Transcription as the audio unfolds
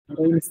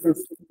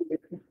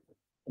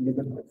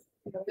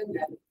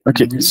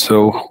Okay,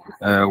 so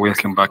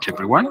welcome back,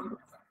 everyone.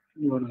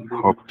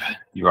 Hope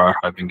you are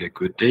having a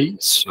good day.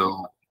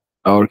 So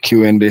our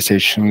Q&A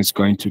session is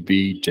going to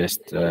be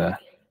just a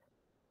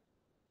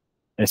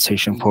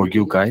session for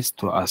you guys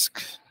to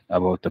ask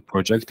about the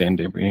project and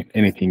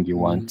anything you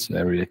want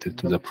related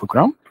to the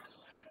program.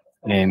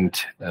 And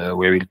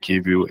we will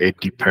give you a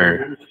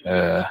deeper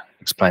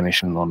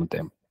explanation on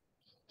them.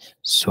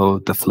 So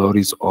the floor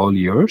is all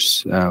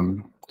yours.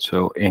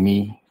 So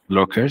any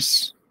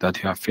blockers that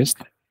you have faced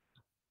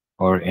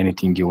or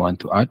anything you want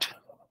to add,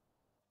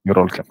 you're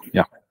welcome.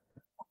 Yeah.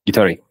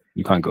 Gitari,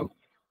 you can go.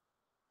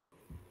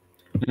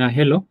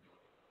 Hello.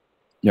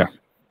 Yeah.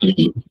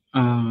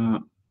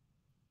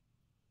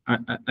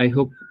 I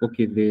hope,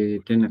 okay, the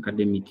 10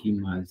 Academy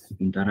team has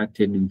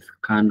interacted with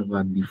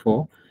Canva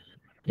before.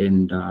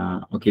 And,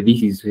 okay,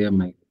 this is where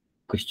my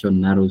question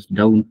narrows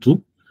down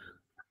to.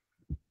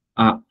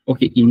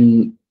 Okay,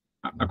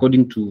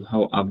 according to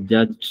how I've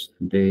judged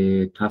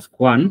the task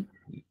one,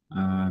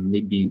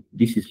 maybe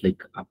this is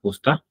like a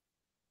poster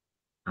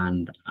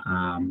and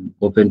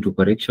open to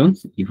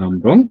corrections if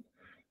I'm wrong.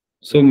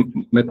 So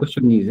my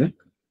question is,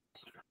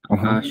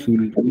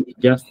 should we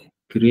just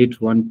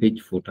create one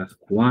page for task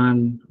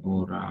one,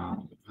 or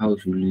how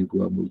should we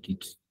go about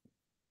it?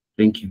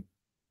 Thank you.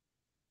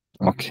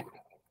 Okay.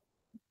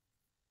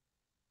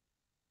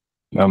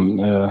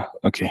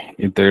 Okay.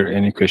 Is there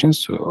any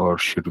questions, or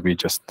should we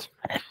just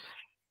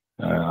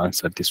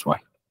answer this one?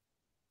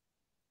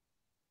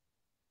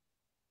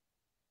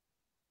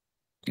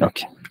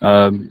 Okay.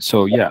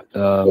 So yeah.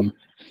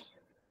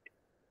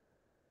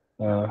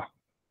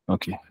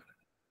 Okay.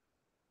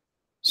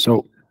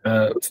 So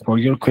for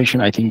your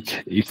question, I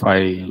think if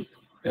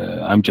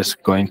I'm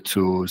just going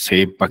to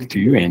say back to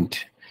you, and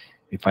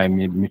if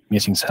I'm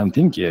missing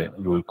something, yeah,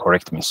 you will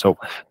correct me. So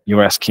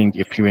you're asking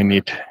if you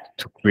need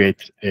to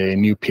create a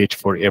new page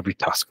for every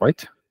task,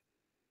 right?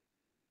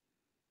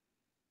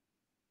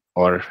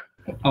 Or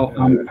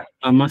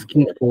I'm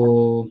asking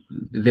for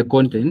the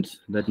content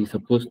that is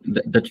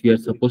that we are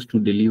supposed to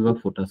deliver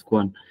for task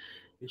one.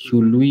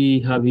 Should we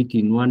have it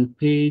in one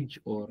page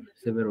or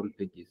several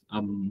pages?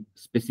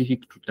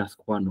 Specific to task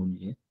one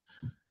only.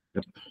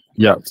 Yep.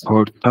 Yeah,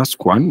 for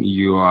task one,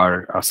 you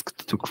are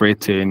asked to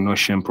create a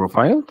Notion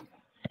profile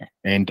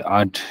and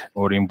add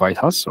or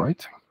invite us,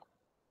 right?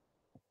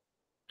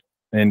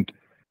 And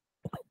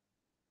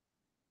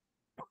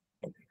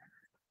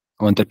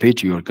on the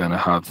page, you're gonna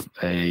have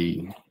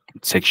a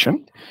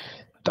section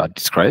that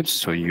describes,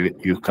 so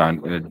you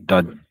can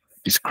that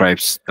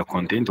describes the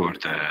content or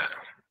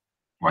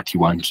what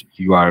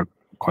you are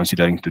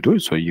considering to do.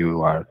 So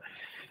you are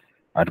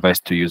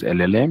advised to use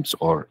LLMs,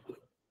 or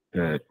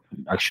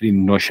actually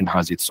Notion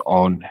has its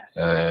own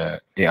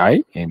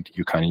AI, and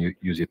you can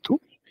use it too.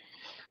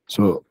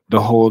 So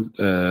the whole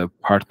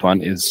part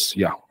one is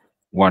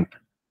one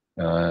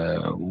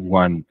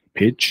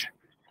page,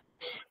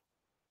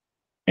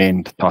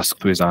 and task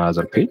two is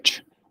another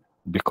page,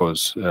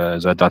 because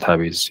the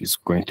database is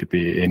going to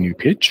be a new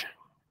page.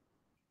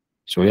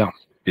 So yeah,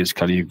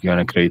 basically you're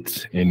gonna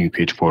create a new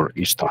page for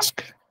each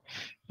task.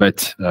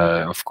 But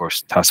of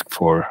course, task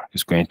 4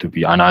 is going to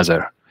be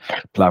another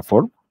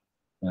platform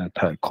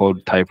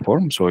called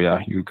Typeform. So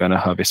yeah, you're gonna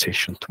have a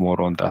session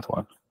tomorrow on that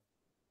one.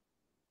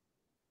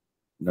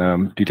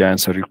 Did I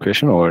answer your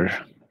question, or?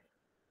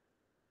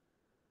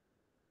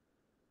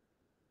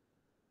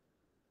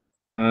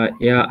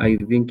 Yeah, I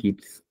think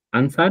it's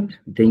answered.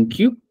 Thank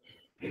you.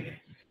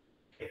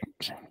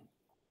 Okay.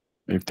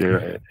 Is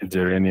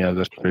there any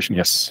other question?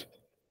 Yes.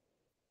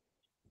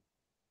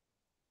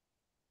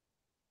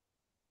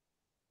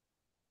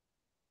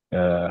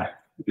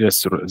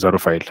 Yes,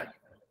 Zarufail.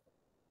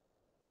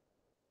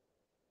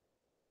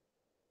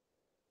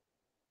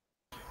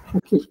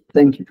 Okay,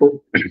 thank you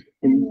for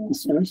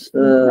answers.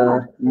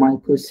 My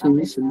question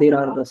is, there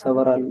are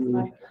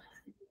several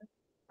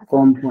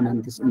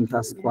components in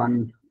task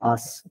one,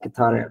 as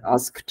Guitar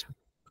asked,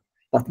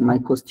 but my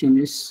question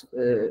is,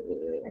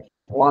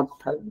 what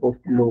type of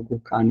logo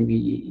can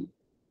we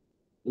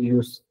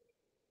use?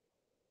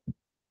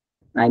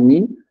 I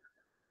mean,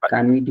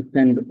 can we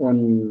depend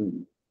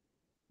on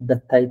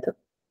the title?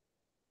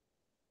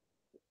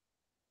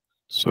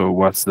 So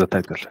what's the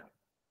title?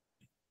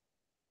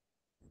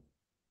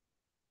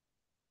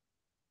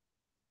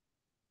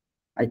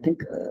 I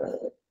think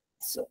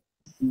so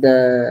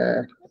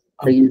the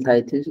real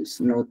title is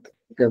not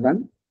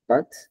given,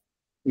 but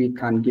we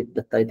can give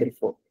the title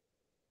for.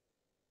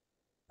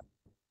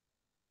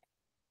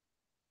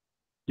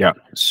 Yeah.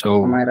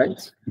 So am I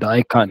right? The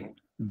icon,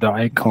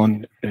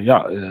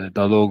 the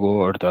logo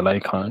or the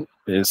icon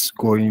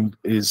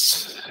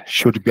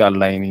should be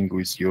aligning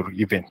with your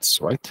events,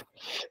 right?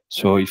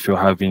 So if you're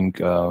having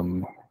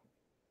an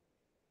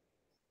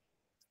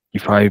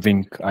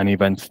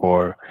event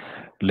for,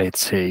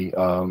 let's say,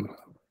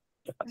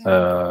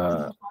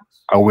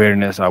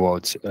 awareness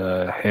about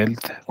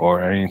health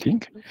or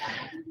anything,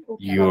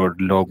 your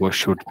logo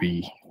should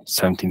be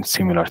something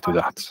similar to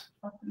that.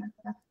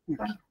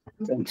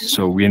 Thanks.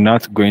 So we're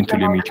not going to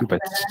limit you,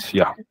 but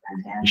yeah,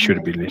 it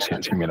should be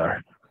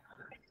similar.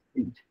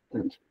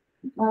 Thank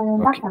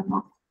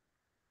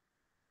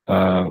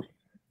Okay.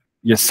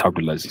 Yes,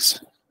 Abdulaziz.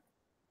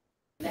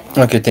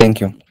 Okay,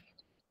 thank you.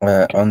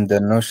 On the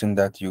notion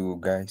that you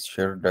guys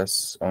shared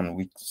us on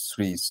week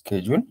 3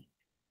 schedule,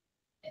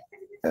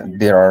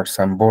 there are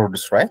some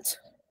boards, right?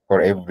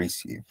 For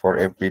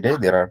every day,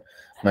 there are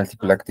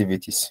multiple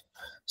activities.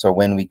 So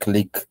when we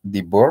click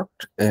the board,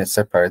 a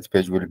separate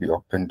page will be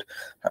opened.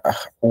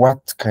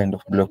 What kind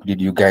of block did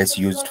you guys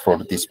use for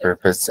this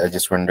purpose? I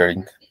just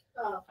wondering.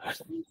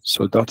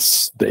 So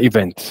that's the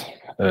event.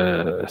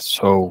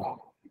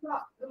 So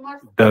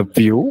the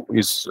view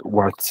is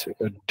what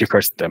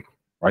differs them,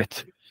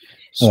 right?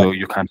 So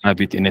you can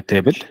have it in a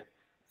table,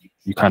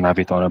 you can have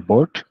it on a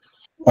board.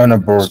 On a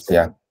board,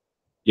 yeah.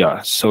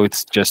 Yeah, so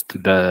it's just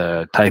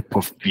the type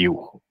of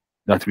view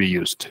that we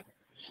used.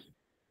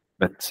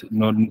 But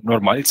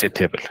normally it's a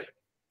table.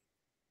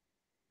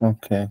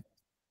 Okay.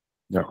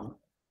 Yeah.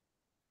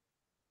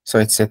 So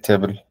it's a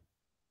table.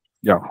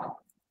 Yeah.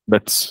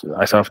 But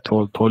as I've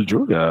told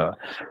you,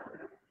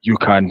 you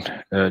can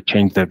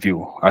change the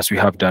view as we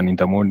have done in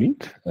the morning.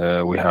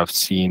 We have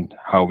seen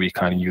how we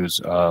can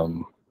use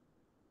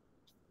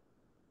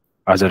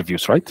other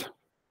views, right?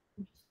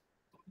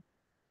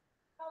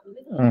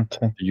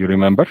 Okay. You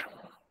remember?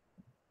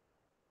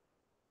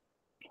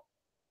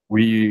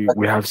 We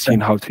have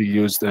seen how to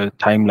use the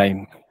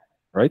timeline,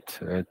 right?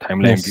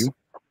 Timeline Yes. view.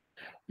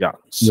 Yeah.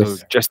 So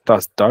Yes. just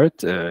as Dart,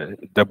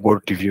 the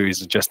board view is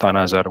just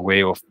another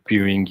way of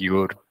viewing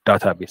your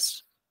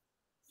database.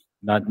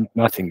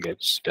 Nothing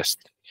else.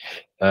 Just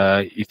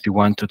if you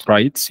want to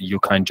try it, you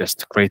can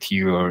just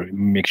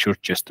make sure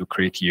just to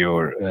create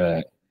your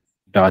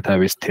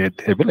database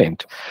table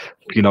and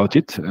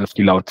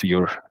fill out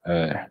your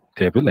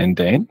table, and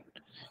then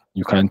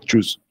you can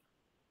choose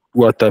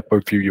what type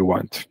of view you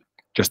want,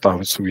 just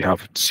as we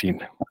have seen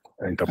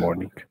in the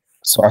morning.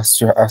 So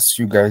as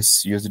you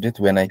guys used it,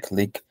 when I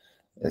click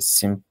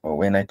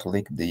when I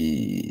click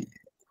the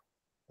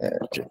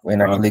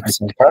when I click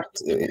some part,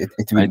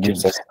 it will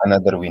give us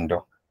another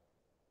window.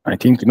 I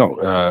think no.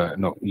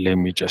 Let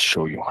me just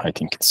show you. I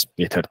think it's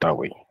better that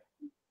way.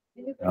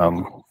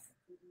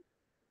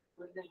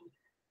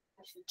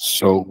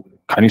 So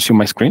can you see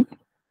my screen?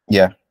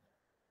 Yeah.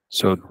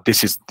 So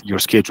this is your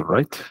schedule,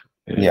 right?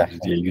 Yeah.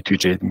 The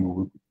U2J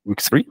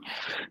week 3.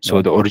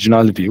 So the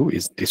original view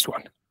is this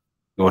one.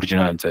 The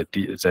original the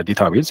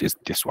database is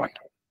this one,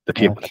 the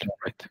table,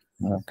 right?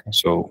 Okay.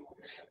 So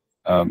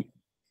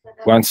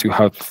once you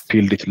have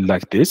filled it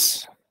like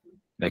this,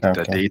 like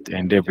the date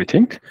and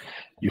everything,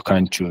 you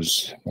can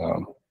choose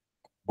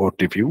board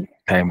view,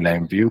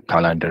 timeline view,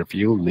 calendar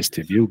view, list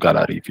view,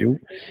 gallery view,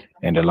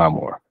 and a lot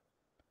more.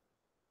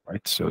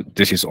 Right. So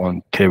this is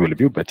on table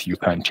view, but you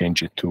can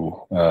change it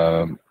to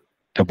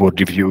the board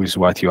view is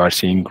what you are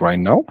seeing right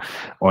now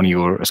on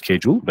your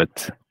schedule,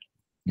 but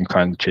you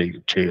can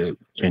change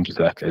it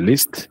like a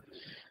list,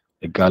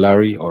 a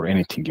gallery, or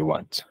anything you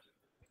want,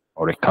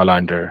 or a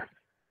calendar.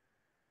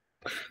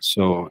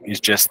 So it's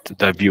just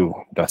the view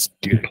that's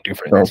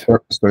different. So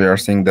you are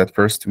saying that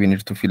first we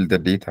need to fill the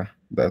data.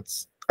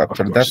 That's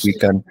after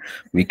that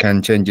we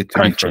can change it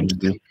to different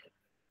view.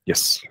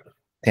 Yes.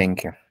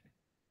 Thank you.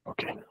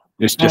 Okay.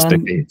 It's just a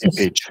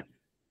page.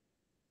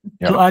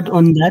 To add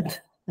on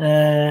that,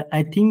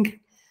 I think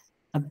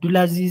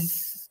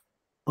Abdulaziz's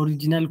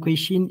original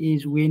question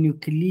is when you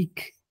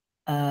click,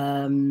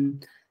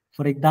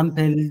 for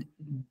example,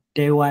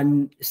 day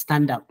one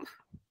stand up.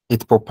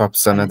 It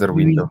pop-ups another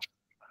window.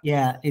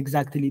 Yeah,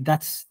 exactly.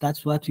 That's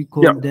what we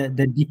call the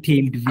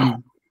detailed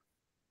view.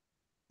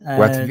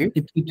 What view?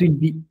 It will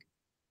be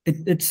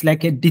it's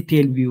like a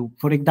detailed view.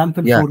 For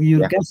example,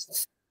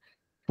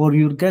 for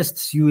your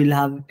guests, you will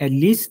have a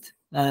list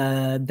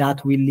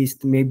that will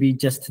list maybe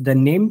just the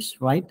names,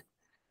 right?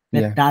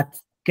 But that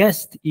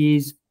guest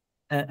is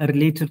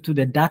related to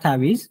the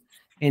database,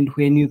 and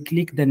when you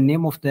click the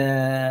name of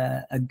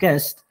the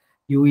guest,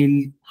 you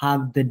will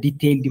have the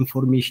detailed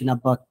information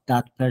about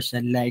that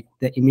person, like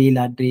the email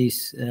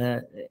address,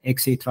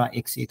 etc.,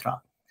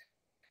 etc.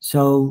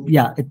 So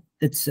yeah,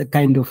 it's a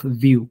kind of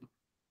view,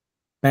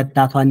 but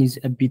that one is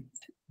a bit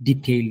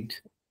detailed.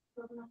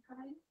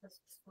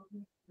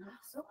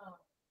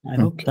 I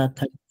hope that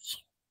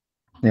helps.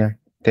 Yeah,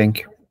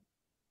 thank you.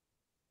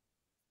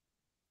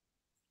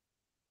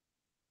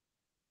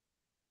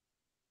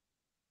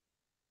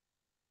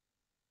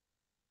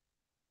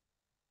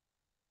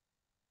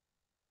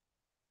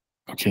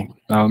 Okay.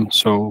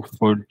 So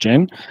for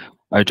Jen,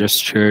 I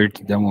just shared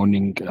the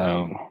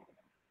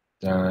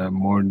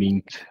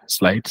morning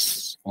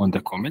slides on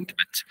the comment,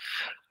 but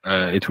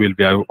it will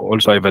be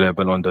also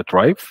available on the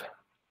drive,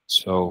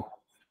 so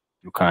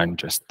you can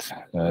just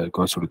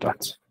go through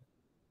that.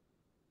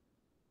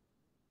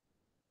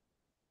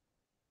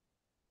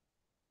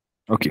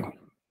 Okay.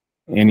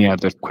 Any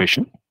other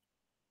question?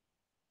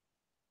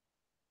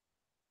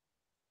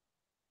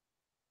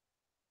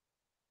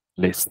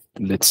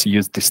 Let's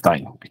use this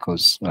time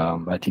because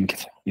I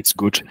think it's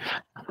good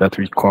that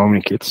we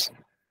communicate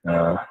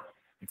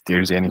if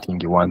there is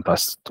anything you want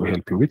us to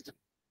help you with.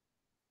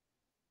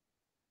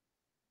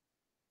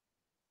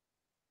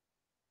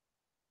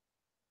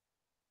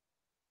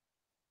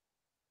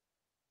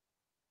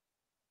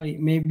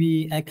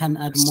 Maybe I can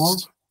add more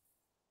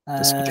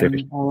Yes,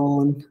 clearly.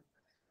 on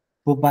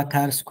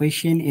Bobakar's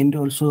question, and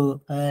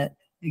also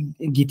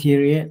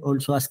Gitiere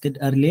also asked it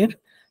earlier.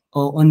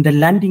 On the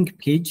landing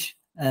page,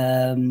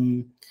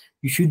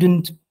 you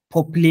shouldn't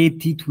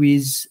populate it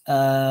with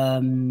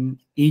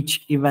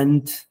each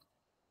event,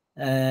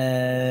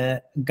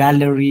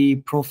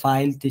 gallery,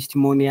 profile,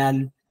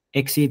 testimonial,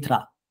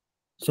 etc.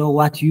 So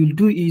what you'll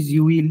do is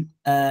you will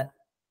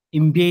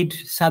embed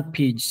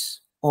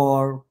subpages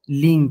or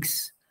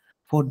links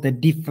for the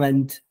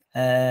different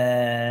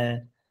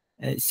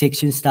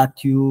sections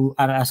that you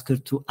are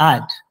asked to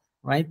add,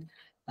 right?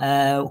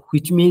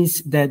 Which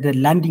means that the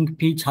landing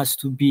page has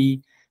to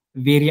be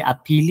very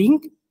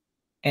appealing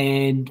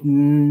and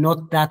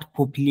not that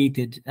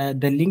populated.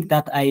 The link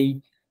that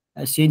I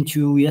sent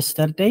you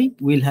yesterday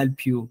will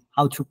help you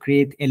how to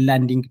create a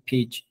landing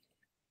page.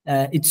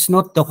 It's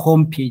not the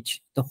home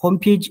page. The home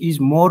page is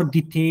more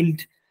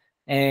detailed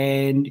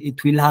and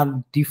it will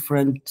have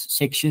different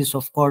sections,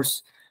 of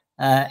course,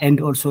 and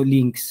also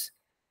links.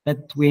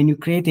 But when you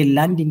create a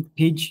landing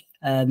page,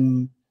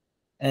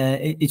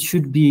 it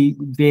should be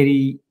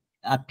very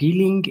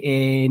appealing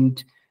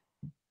and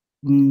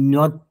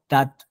not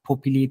that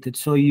populated.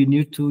 So you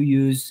need to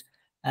use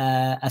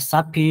a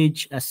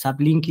subpage, a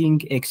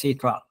sublinking,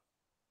 etc.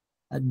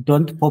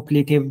 Don't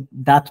populate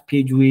that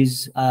page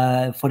with,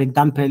 for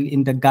example,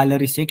 in the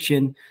gallery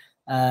section,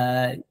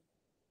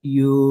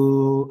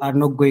 you are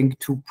not going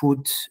to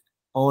put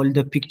all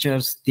the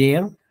pictures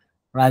there.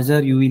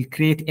 Rather, you will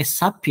create a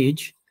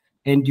subpage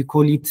and you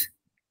call it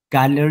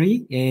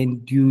gallery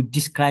and you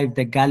describe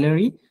the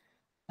gallery.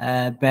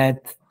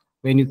 But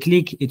when you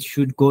click, it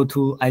should go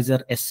to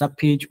either a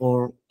subpage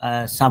or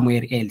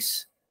somewhere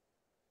else.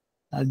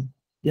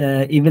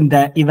 Even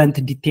the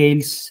event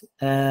details,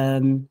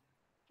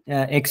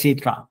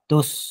 etc.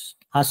 Those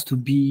has to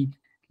be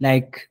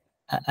like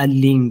a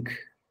link,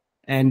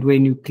 and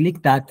when you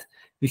click that,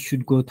 you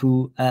should go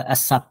to a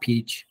sub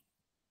page.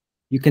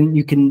 You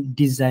can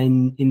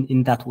design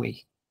in that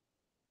way.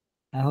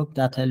 I hope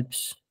that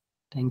helps.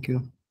 Thank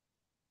you.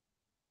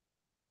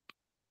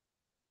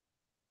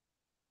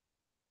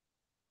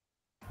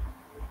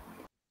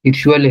 It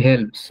surely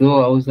helps.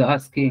 So I was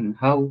asking,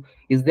 how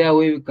is there a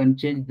way we can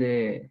change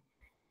the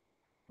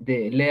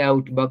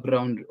layout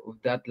background of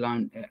that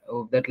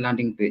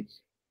landing page?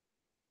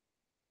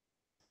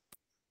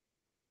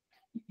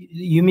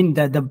 You mean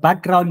the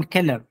background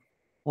color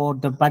or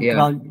the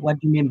background? Yeah. What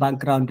do you mean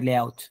background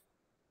layout?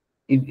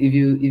 If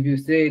you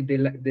say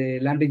the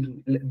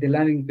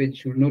landing page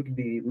should not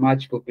be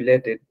much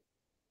populated,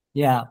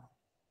 yeah,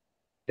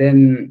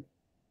 then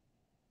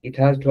it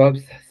has to have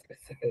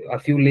a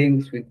few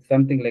links with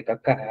something like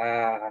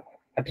a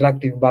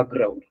attractive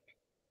background.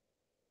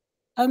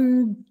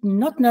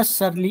 Not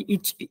necessarily.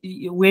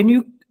 When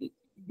you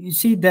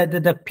see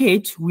the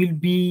page will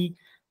be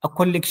a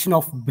collection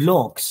of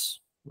blocks,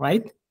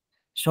 right?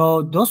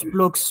 So those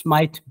blocks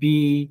might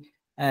be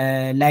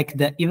like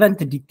the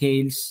event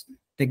details,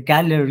 the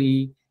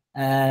gallery,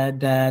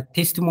 the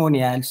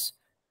testimonials.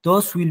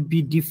 Those will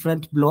be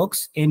different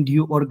blocks, and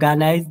you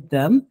organize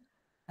them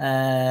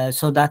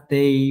so that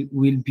they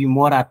will be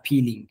more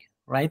appealing,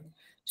 right?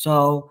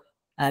 So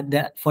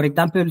for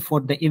example,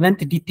 for the event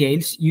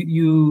details,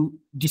 you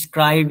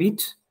describe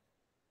it,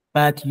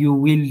 but you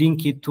will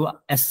link it to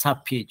a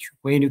subpage.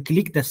 When you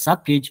click the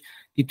subpage,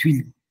 it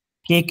will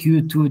take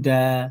you to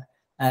the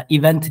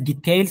event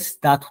details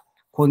that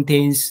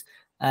contains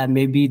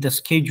maybe the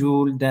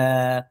schedule,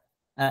 the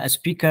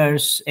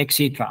speakers,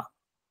 etc.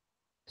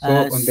 So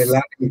on the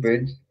landing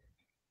page,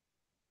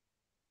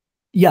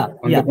 yeah,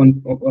 on yeah,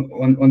 on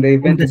the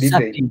event on the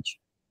details. subpage.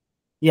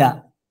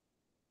 Yeah,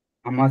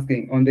 I'm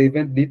asking on the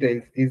event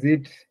details, is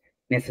it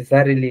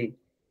necessarily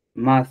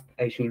must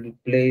I should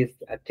place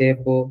a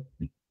table,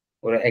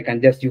 or I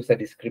can just use a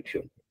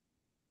description?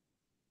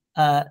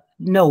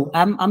 No,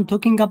 I'm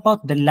talking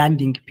about the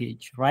landing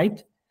page,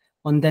 right?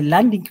 On the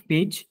landing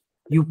page,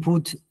 you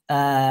put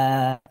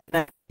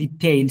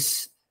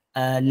details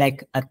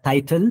like a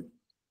title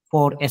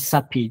for a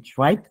subpage,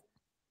 right?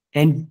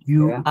 And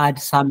you add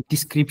some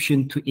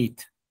description to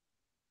it,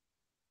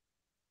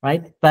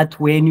 right? But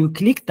when you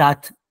click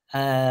that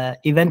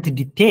event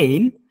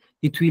detail,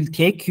 it will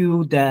take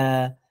you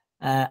the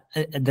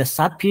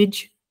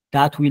subpage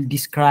that will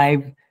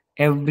describe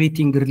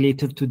everything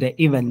related to the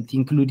event,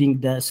 including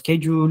the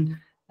schedule,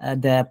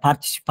 the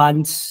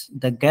participants,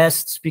 the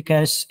guest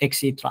speakers,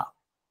 etc.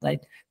 Right?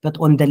 But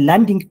on the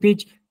landing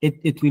page,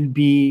 it will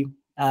be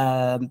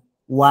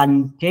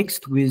one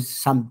text with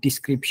some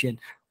description,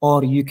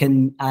 or you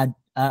can add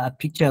a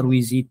picture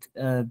with it,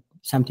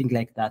 something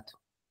like that.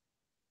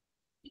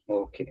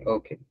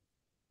 Okay.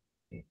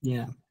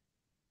 Yeah.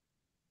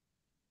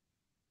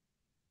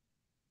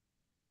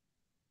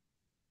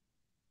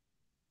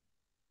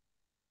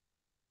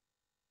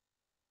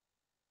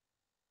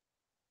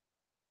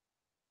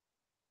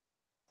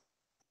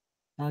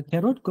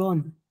 Carrot, go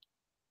on.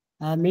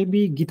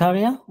 Maybe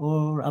Gitaria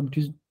or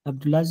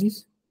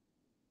Abdulaziz.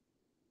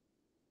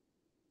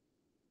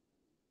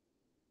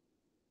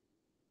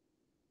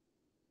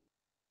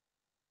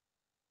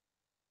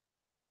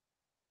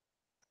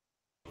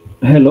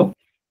 Hello.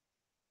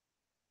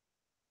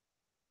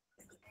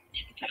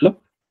 Hello.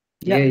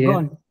 Yeah, go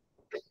on.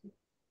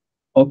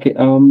 Okay.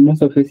 I'm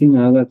also facing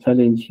another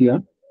challenge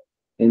here,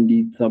 and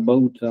it's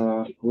about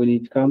when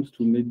it comes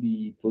to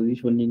maybe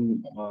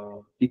positioning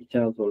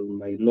pictures on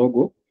my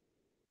logo.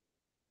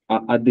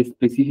 At the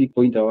specific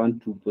point I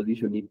want to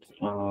position it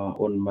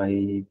on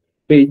my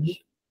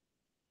page,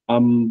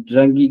 I'm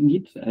dragging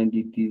it, and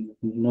it is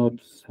not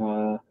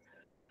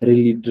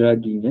really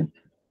dragging it.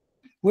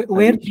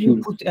 Where do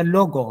you put a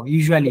logo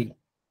usually?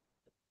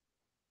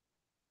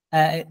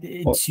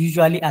 It's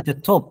usually at the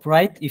top,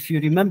 right? If you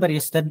remember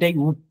yesterday,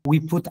 we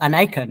put an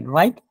icon,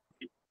 right?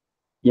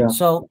 Yeah.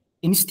 So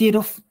instead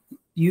of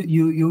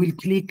you will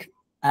click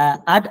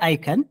add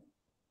icon,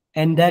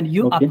 and then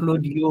you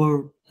upload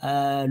your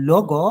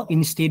logo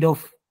instead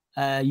of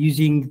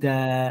using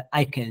the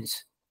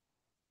icons.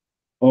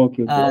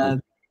 Okay.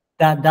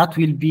 That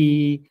will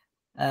be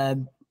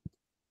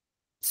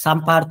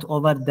some part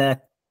over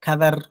the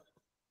cover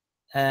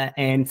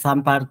and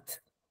some part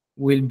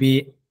will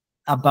be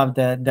above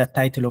the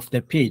title of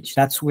the page.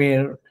 That's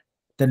where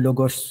the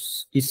logo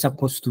is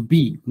supposed to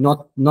be,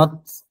 not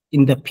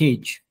in the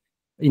page,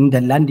 in the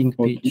landing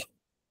page.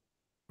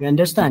 You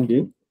understand?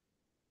 Okay.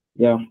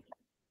 Yeah.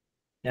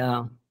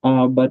 Yeah.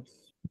 But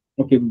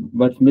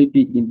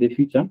maybe in the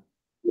future,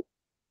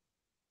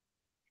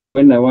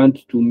 when I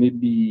want to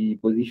maybe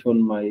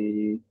position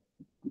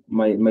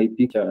my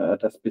picture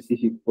at a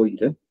specific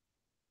point,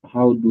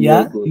 how do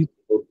I go?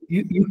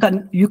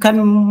 You can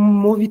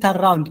move it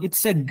around.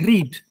 It's a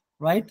grid,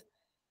 right?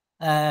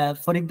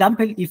 For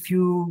example, if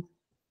you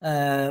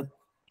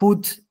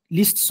put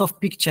lists of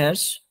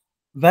pictures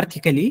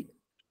vertically,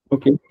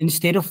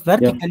 instead of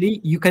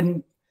vertically, you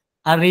can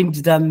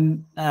arrange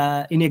them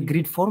in a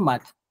grid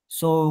format.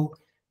 So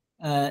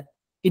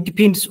it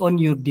depends on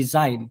your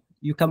design.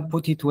 You can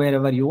put it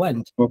wherever you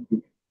want.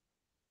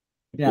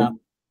 Yeah.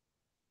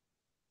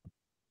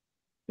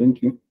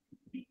 Thank you.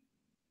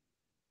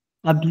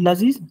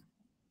 Abdulaziz?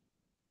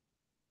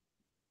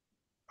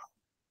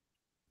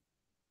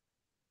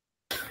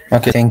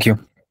 Okay, thank you.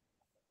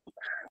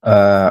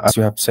 As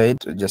you have said,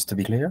 just to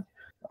be clear,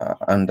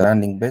 on the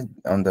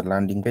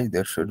landing page,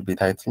 there should be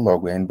title,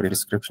 logo, and brief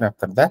description.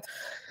 After that,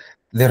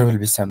 there will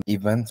be some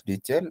event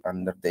detail.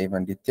 Under the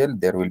event detail,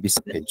 there will be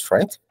subpage,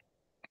 right?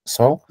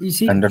 So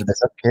under the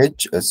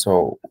subpage,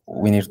 so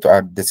we need to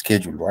add the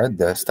schedule, right?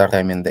 The start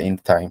time and the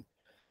end time.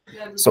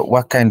 So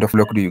what kind of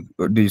block do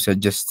you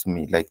suggest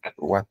me? Like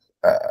what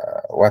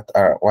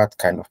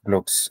kind of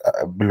blocks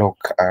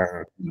block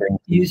are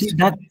you see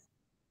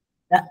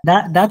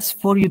that's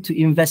for you to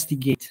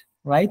investigate,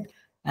 right?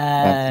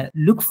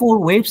 Look for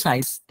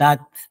websites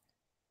that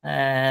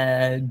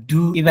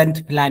do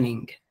event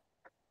planning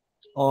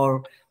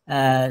or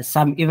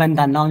some event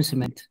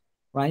announcement,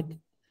 right?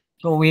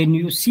 So when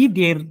you see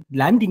their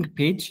landing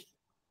page,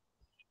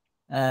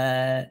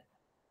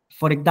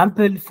 for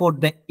example, for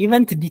the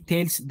event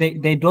details,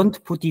 they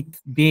don't put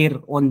it there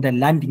on the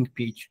landing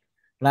page.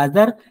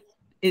 Rather,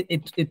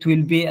 it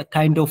will be a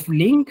kind of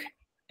link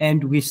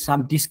and with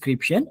some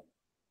description.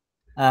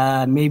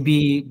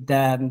 Maybe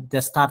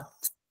the start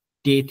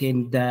date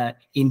and the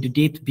end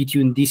date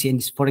between these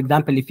ends. For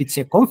example, if it's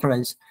a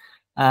conference,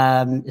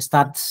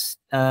 starts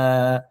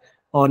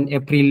on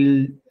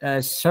April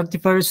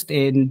 31st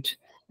and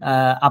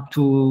up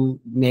to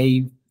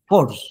May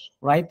 4th,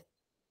 right?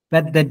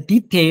 But the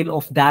detail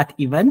of that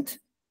event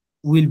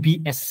will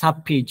be a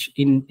sub page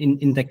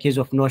in the case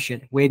of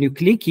Notion. When you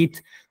click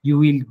it, you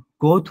will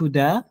go to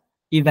the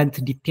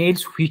event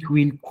details, which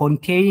will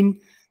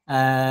contain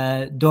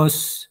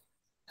those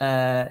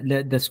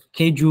the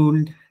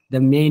schedule, the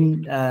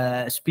main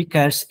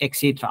speakers,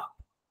 etc.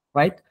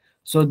 Right?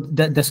 So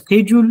the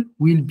schedule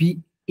will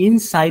be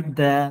inside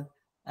the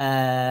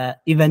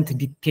event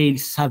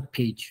details sub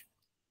page.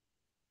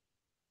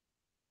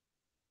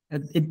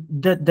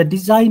 The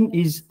design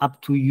is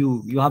up to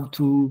you. You have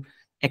to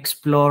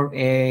explore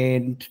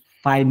and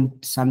find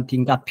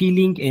something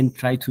appealing and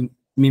try to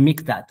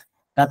mimic that.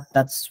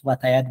 That's what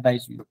I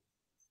advise you.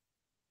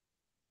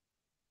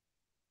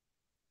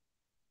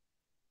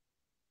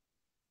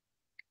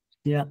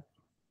 Yeah.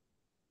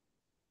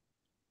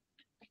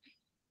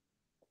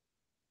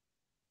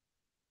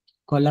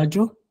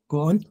 Colajo, go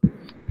on.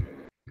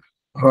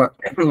 All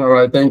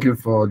right. Thank you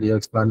for the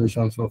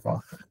explanation so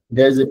far.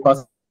 There's a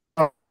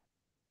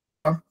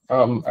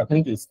I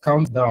think it's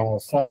countdown or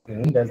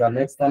something. There's an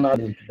external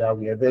link that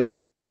we have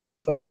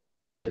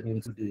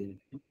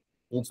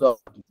into our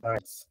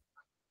device.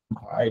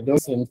 I don't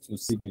seem to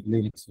see the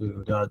link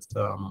to that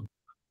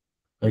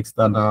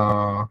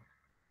external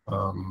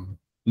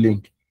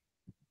link.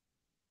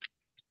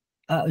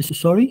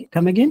 Sorry,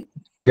 come again.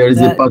 There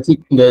is a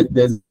particular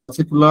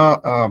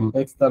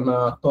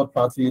external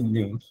third-party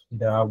link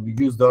that we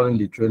use during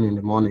the training in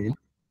the morning.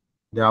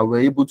 they were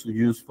able to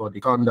use for the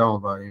countdown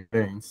of our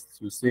events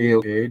to say,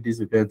 okay,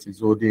 this event is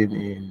holding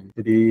in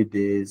 3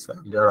 days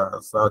and there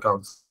are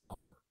circles.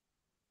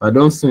 I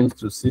don't seem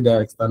to see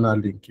that external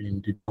link in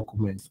the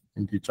document,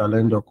 in the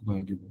challenge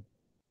document given.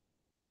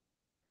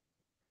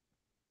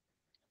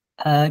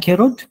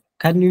 Kerod,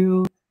 can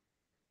you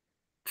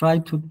try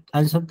to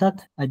answer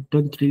that? I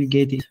don't really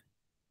get it.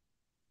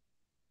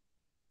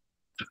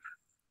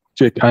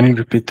 Can you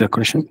repeat the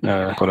question,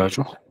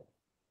 Kolajo?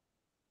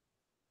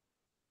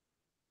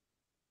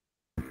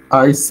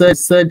 I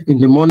said in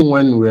the morning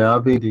when we were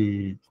having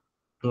the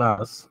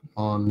class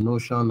on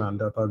Notion and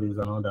database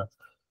and all that,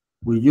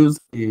 we use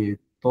a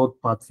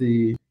third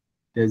party.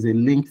 There's a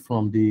link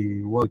from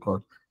the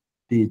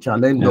the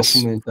challenge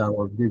document that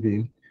was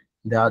given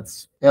that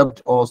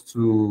helped us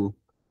to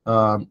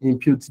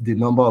input the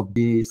number of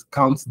days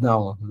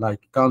countdown,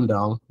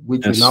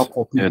 which we now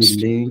copied the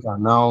link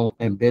and now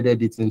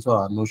embedded it into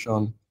our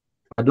Notion.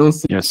 I don't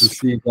seem to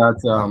see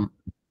that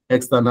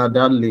external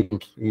that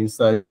link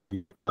inside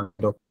the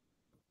document.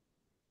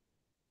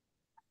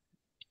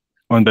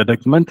 On the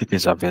document, it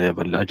is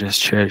available. I just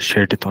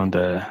shared it on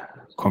the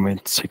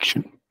comment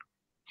section,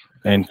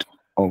 and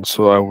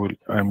also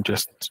I'm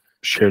just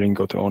sharing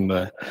it on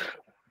the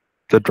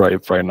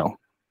drive right now.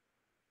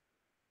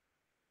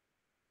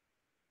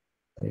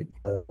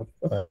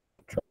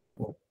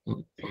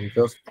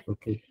 Just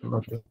okay.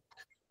 Okay.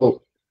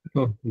 Oh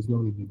no, it's not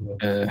really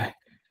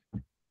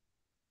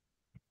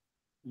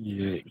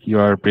you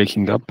are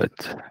breaking up, but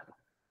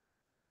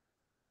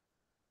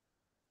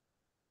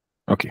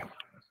okay.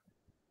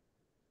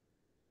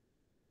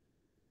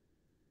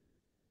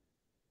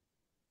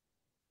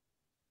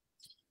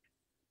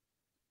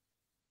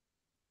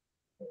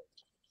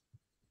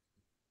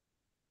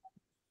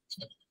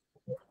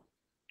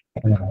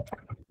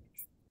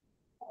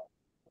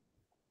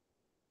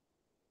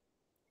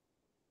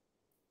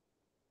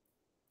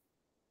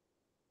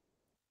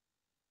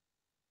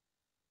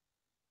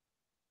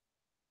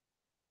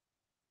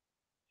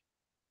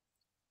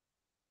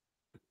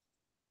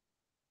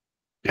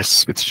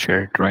 Yes, it's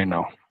shared right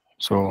now.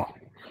 So,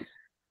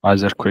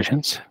 other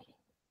questions?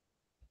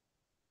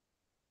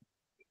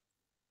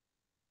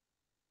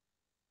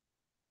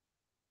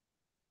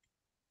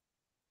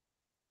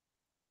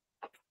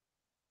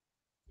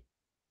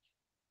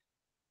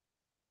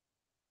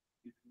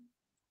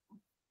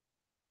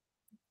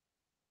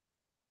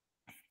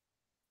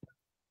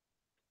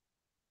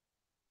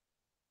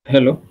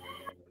 Hello.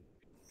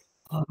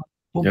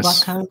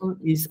 Bobakar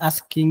is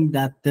asking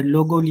that the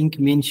logo link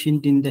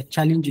mentioned in the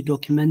challenge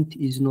document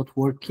is not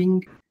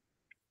working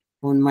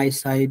on my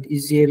side.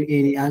 Is there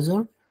any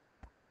other?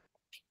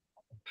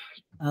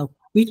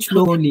 Which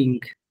logo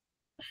link?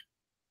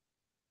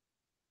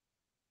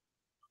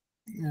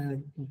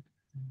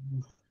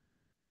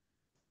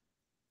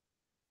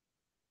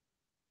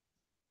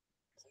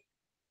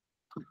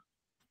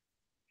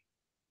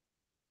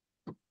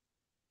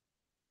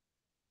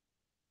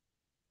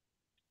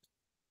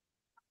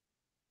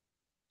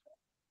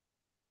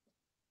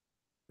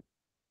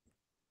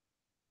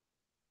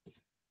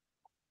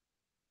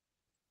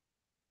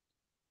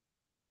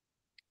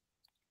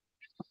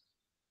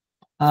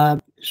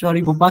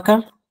 Sorry,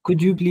 Bobakar, could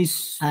you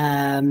please?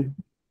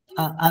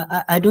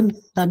 I don't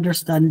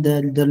understand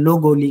the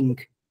logo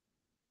link.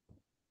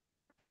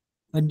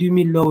 What do you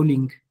mean logo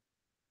link?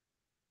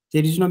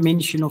 There is no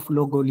mention of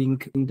logo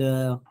link in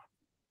the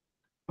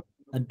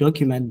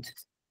document.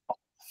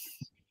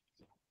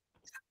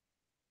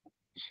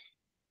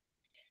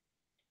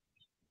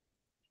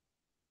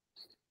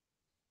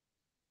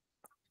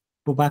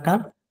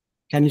 Bobakar,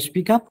 can you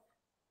speak up?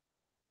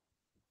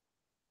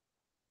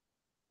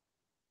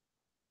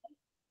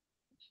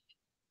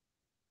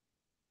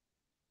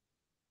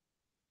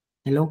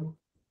 Hello?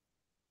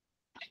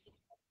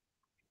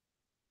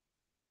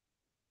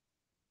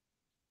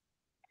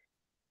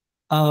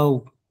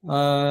 Oh,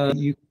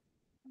 you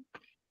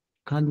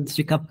can't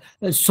speak up.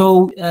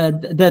 So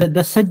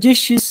the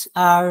suggestions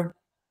are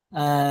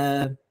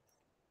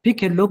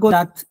pick a logo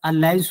that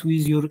aligns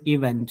with your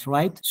event,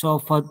 right? So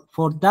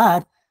for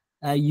that,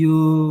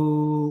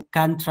 you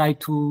can try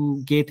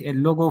to get a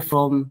logo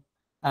from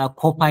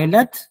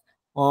Copilot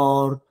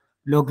or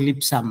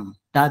Loglipsum.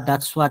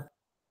 That's what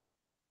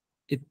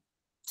it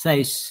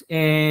says,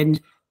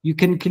 and you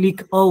can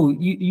click. Oh,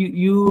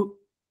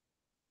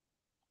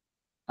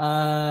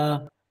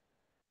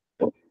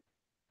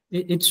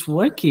 it's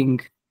working.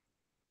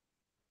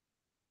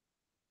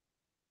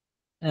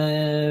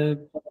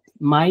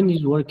 Mine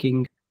is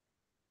working.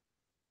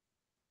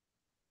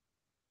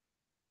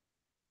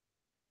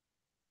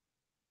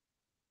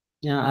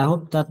 Yeah, I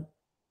hope that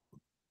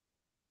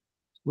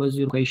was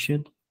your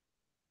question.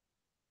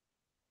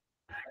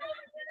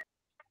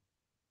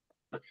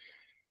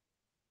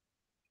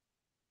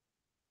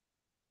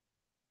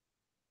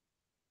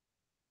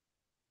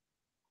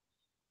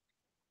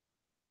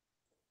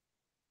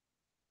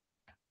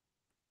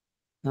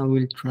 I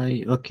will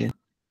try. Okay.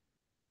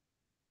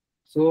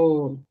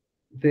 So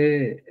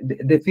the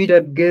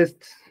featured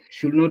guests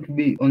should not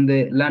be on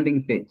the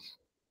landing page.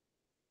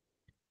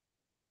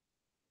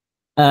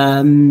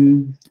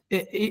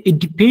 It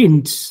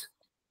depends.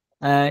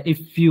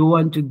 If you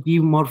want to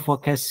give more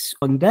focus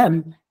on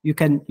them, you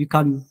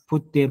can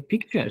put their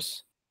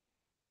pictures,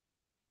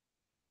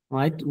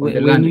 right?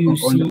 When you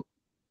see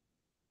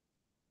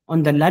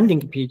on the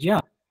landing page,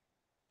 yeah.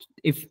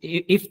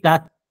 If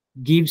that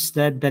gives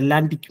the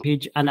landing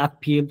page an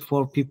appeal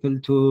for people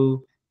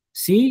to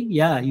see,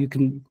 yeah, you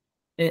can.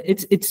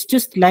 It's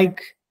just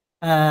like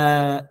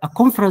a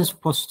conference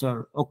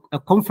poster or a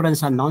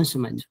conference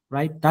announcement,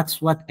 right?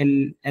 That's what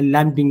a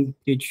landing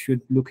page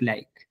should look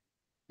like.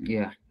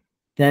 Yeah.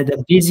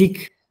 The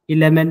basic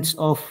elements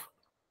of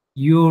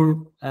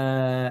your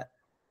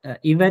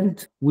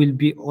event will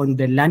be on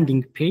the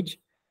landing page,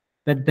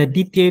 but the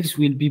details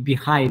will be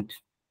behind,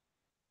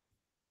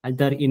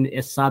 either in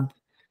a sub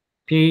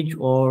page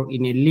or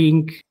in a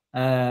link.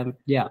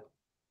 Yeah.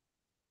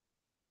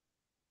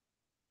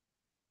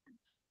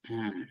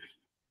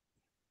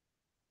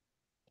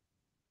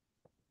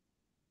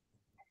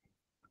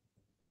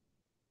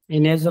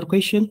 Any other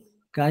question,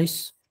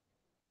 guys?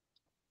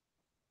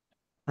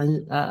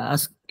 And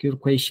ask your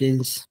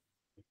questions.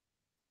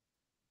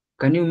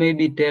 Can you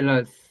maybe tell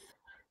us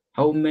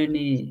how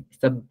many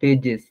sub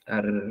pages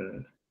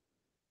are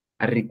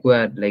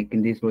required, like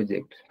in this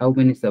project? How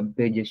many sub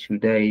pages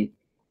should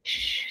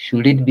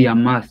it be a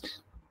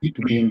must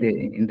to be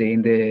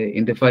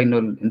in the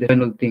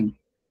final thing?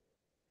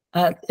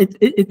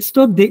 It's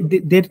not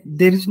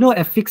there is no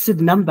a fixed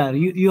number.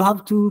 You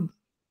have to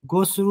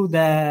go through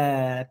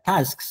the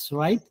tasks,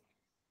 right?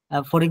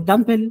 For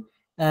example,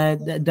 okay,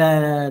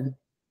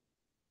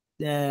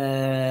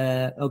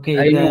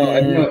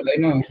 I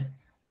know.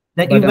 the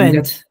But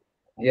event.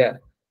 Yeah.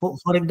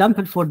 For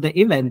example, for the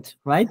event,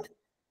 right?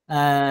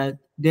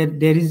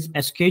 There is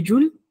a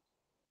schedule,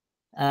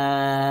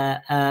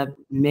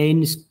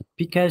 main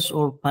speakers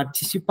or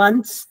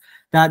participants,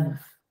 that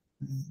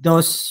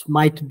those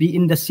might be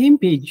in the same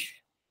page.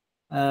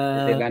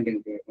 On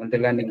the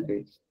landing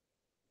page.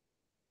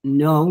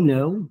 No,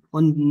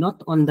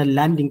 not on the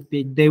landing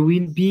page. They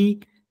will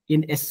be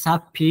in a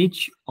sub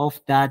page of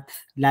that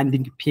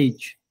landing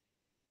page.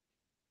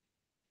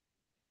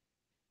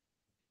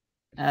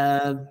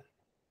 The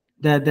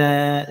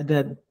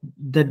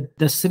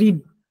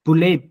three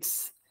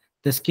bullets,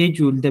 the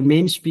schedule, the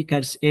main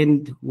speakers,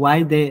 and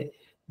why they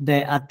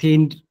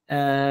attend,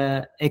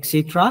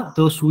 etc.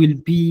 Those will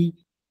be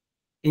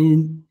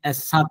in a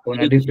sub On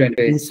a different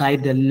page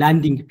inside the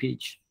landing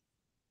page.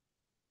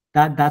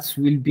 That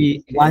will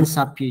be one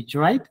sub page,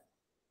 right?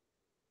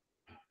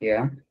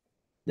 Yeah.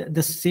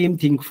 The same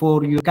thing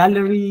for your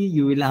gallery.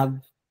 You will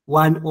have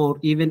one, or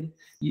even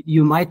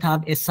you might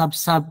have a sub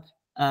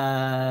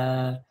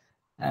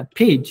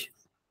page.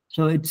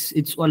 So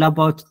it's all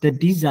about the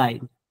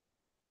design,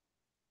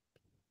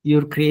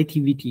 your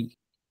creativity.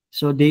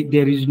 So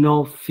there is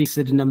no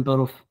fixed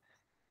number of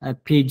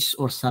pages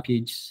or sub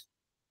pages.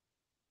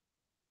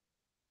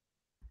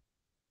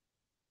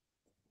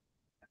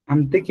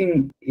 I'm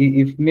thinking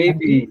if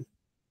maybe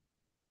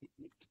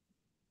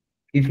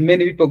if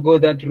many people go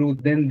that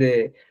route, then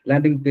the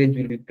landing page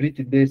will be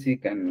pretty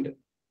basic and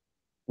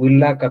will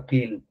lack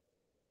appeal.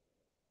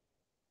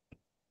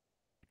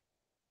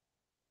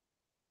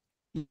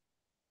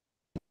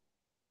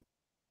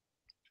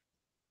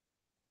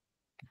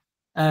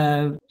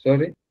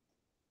 Sorry?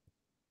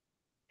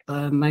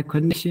 My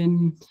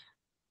connection.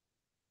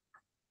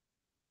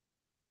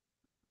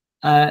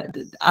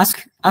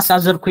 Ask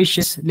other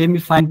questions. Let me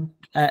find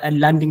a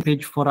landing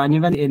page for an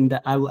event, and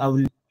I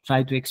will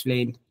try to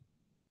explain.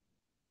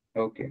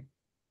 Okay.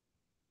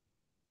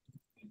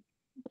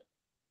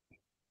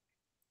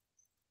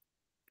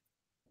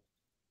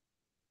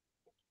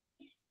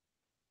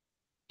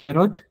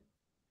 Gerard?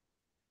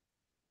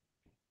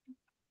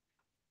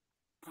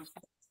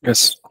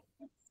 Yes.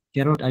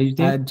 Gerard, are you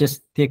there?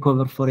 Just take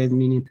over for a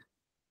minute.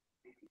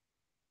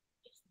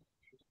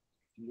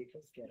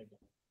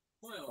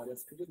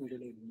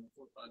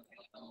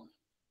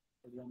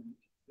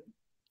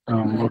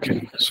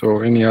 Okay.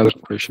 So any other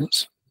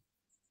questions?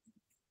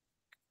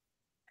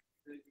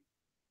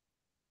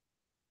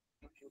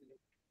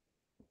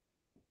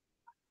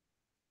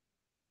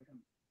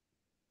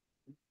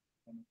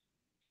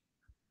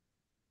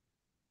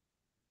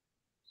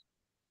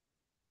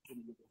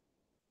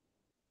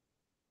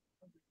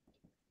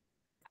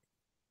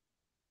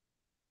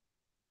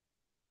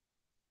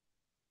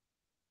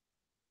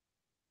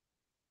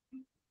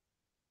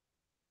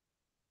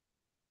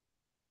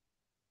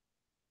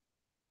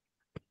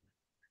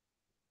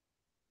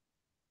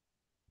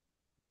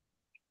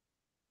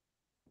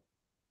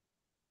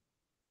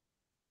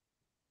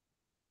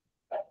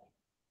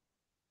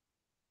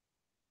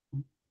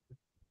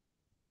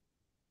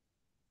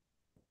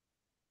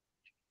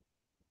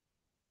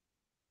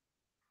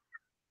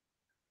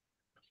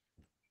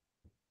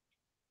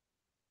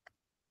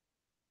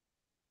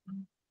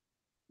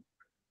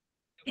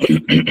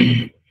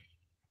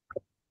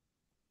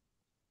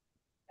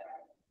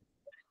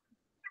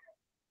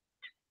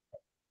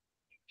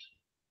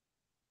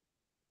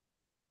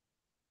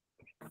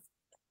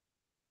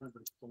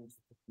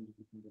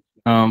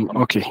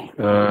 Okay.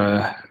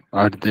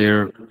 Are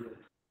there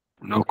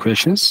no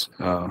questions?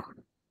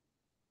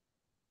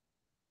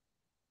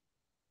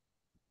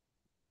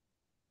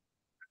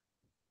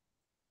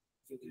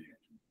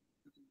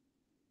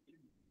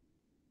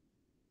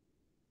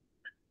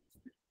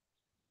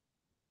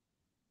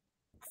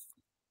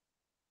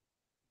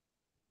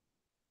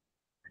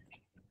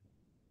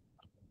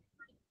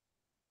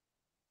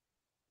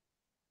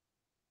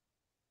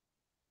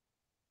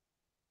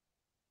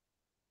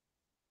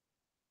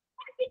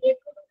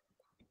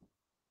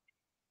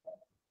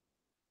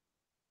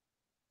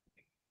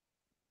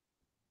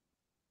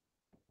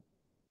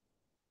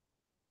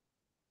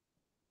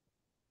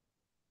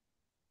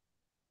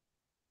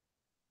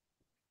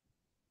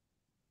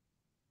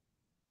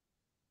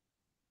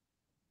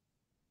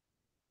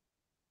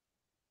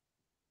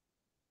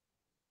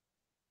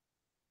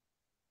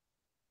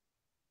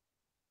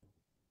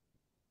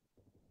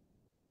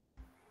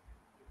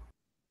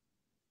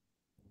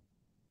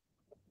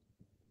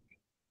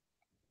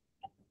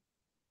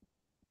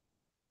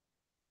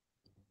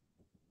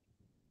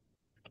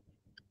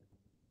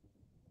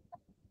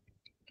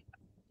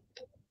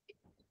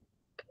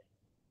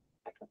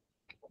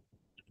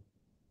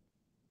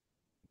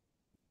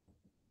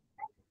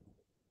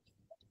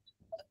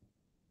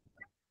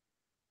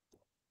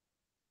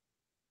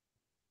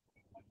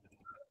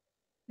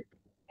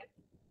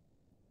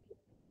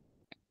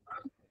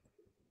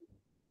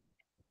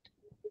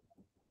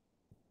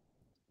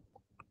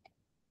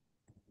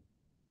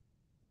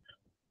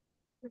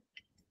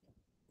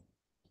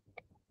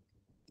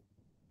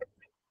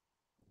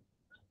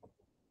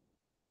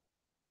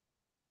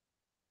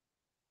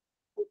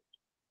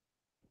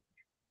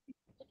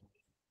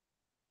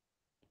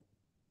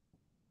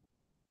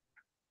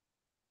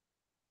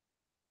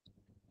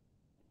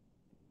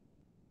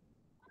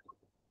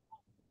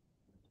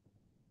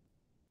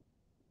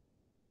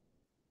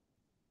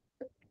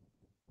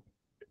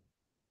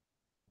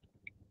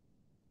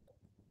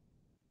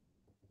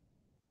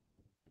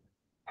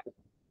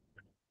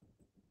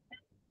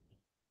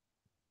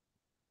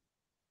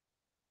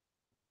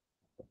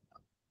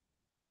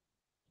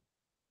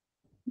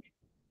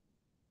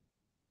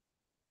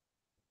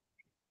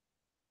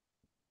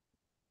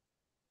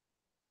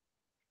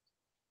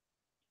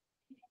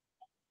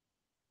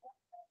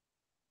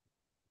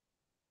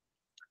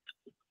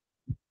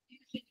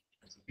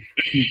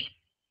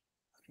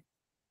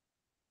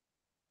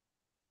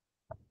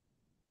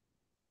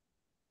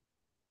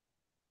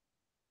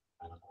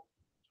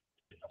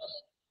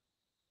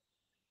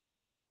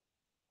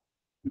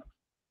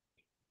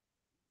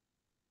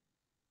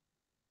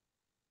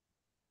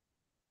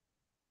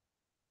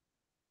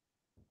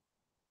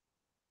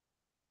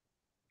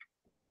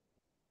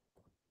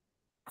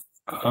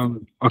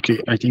 Okay,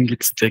 I think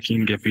it's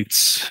taking a bit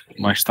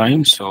much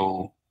time,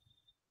 so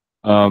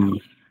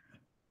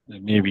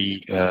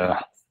maybe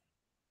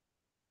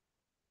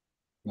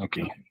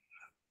okay.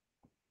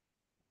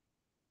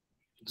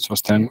 So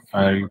Stan,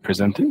 are you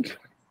presenting?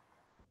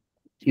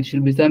 It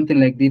should be something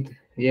like this.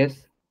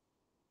 Yes.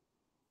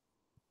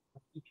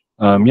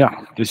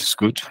 Yeah, this is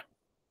good.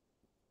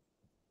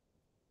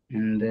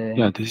 And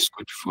Yeah, this is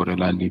good for a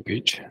landing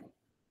page.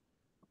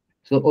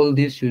 so all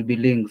these should be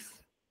links.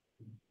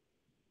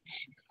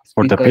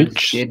 For the Speakers,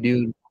 page?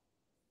 schedule.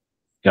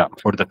 Yeah,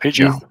 for the page,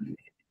 yeah.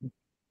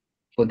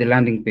 For the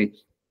landing page.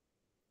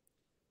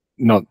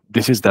 No,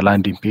 this is the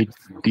landing page.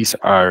 These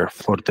are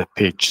for the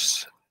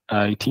pages.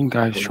 I think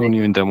I've shown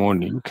you in the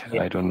morning.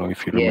 Yeah. I don't know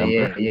if you Yeah,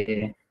 remember.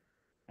 yeah.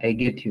 I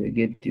get you.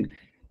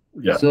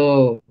 Yeah.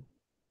 So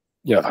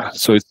yeah,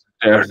 so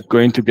they're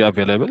going to be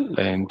available,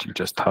 and you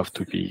just have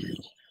to be,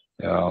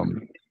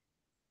 you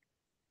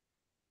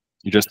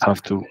just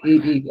have to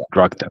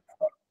drag them.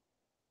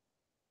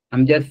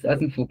 I'm just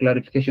asking for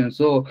clarification.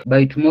 So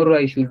by tomorrow,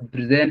 I should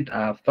present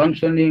a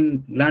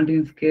functioning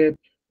landing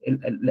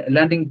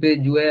landing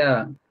page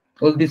where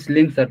all these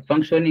links are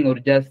functioning, or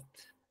just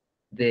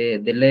the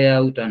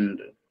layout and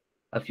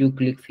a few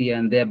clicks here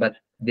and there, but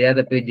the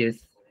other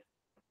pages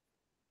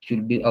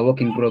should be a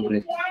work in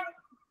progress.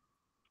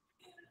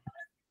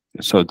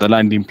 So the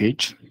landing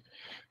page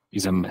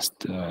is a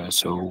must.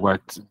 So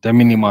what the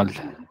minimal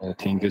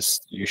thing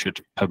is, you should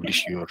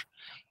publish your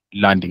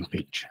landing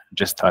page,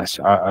 just as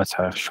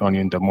I've shown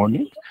you in the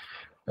morning.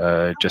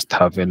 Just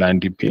have a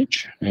landing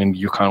page, and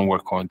you can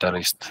work on the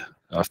rest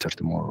after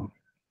tomorrow.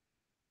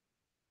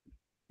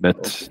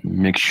 But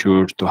make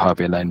sure to have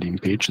a landing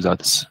page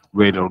that's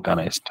well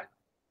organized.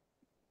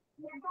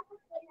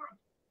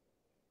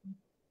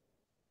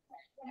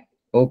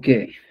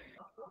 Okay.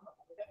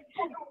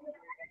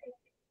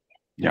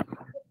 Yeah.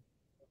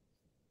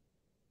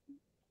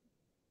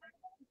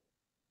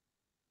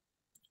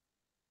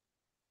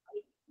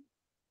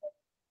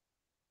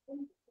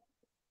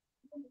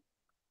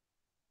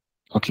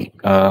 Okay.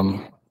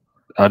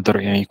 Are there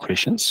any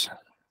questions?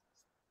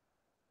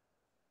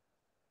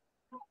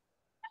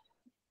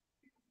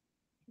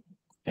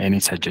 Any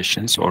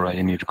suggestions or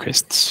any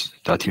requests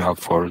that you have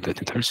for the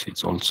tutors?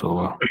 It's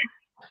also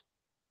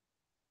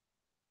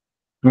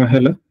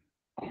hello.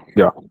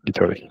 Yeah,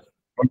 literally.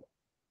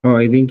 Oh,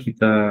 I think it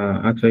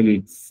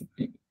actually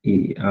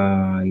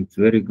it's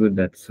very good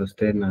that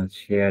Sustain has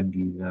shared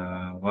his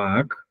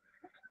work,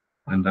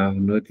 and I've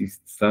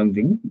noticed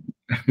something.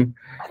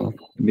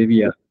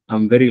 Maybe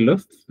I'm very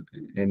lost,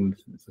 and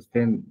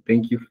Sustain,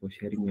 thank you for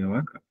sharing your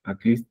work. At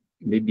least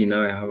maybe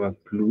now I have a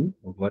clue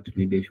of what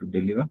maybe I should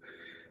deliver.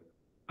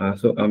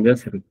 So I'm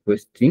just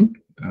requesting,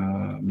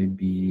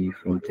 maybe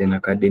from 10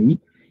 Academy,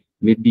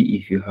 maybe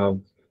if you have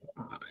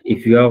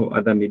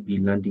other maybe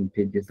landing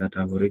pages that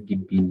have already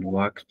been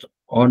worked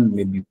on,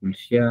 maybe you could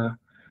share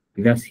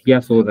with us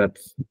here so that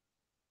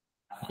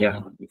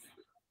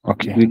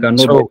Okay. we can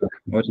know So better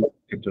what is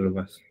expected of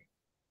us.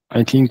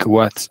 I think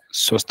what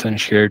Sosten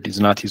shared is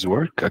not his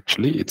work.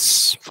 Actually,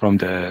 it's from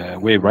the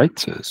web, right,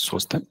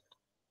 Sosten?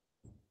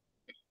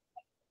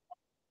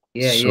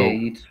 Yeah, So,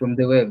 it's from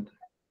the web.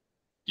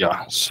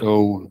 yeah,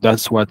 so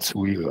that's what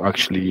we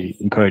actually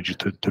encourage you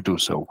to do.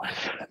 So,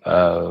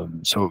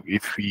 so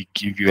if we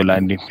give you a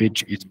landing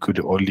page, it could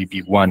only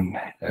be one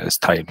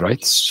style,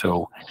 right?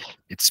 So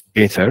it's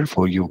better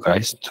for you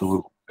guys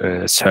to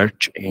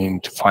search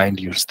and find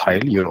your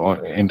style, your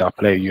own, and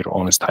apply your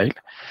own style,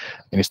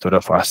 instead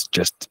of us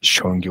just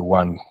showing you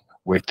one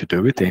way to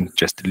do it and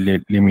just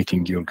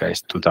limiting you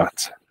guys to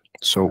that.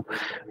 So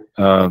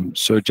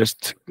so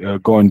just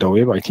go on the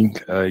web. I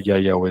think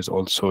Yaya was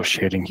also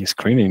sharing his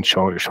screen and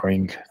showing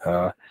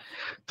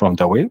from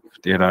the web.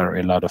 There are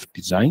a lot of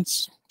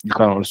designs. You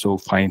can also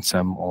find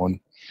some on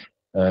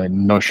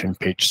Notion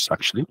pages.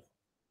 Actually,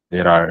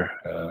 there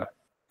are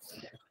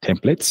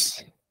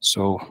templates.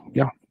 So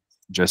yeah,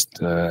 just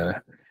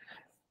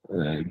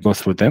go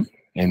through them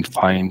and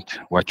find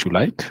what you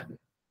like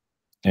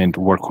and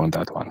work on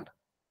that one.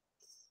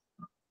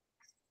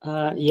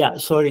 Yeah,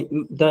 sorry,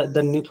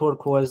 the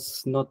network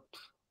was not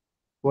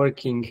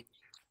working.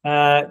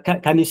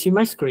 Can you see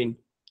my screen?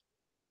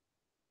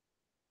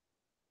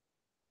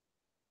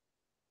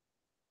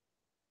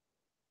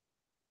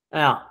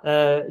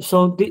 Yeah.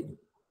 So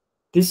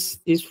this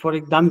is, for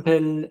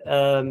example,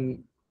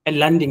 a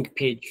landing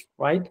page,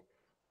 right?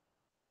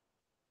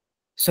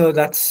 So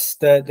that's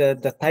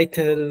the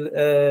title.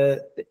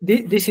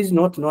 This is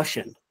not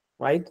Notion,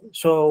 right?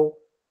 So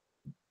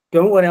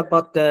don't worry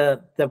about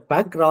the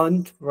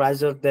background,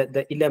 rather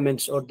the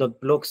elements or the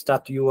blocks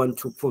that you want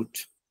to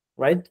put,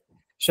 right?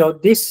 So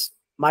this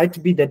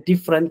might be the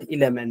different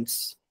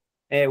elements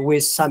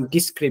with some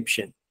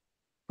description.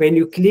 When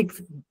you click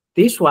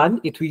this one,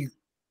 it will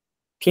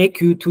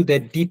take you to the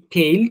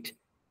detailed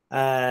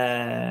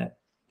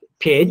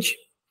page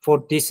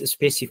for this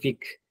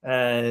specific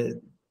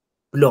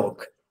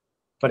blog.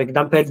 For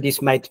example,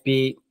 this might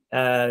be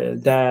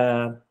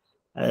the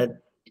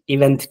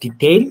event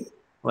detail,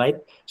 right?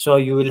 So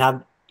you will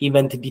have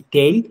event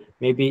detail,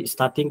 maybe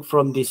starting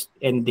from this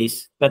and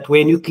this. But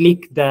when you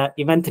click the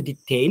event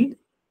detail,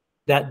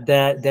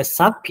 the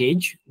sub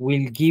page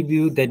will give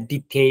you the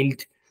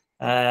detailed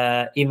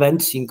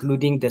events,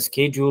 including the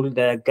schedule,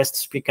 the guest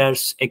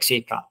speakers,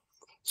 etc.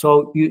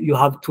 So you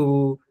have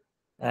to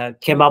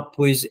come up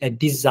with a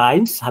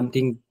design,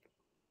 something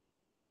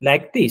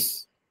like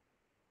this.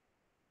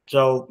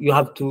 So you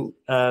have to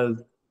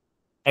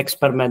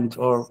experiment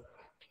or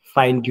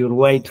find your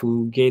way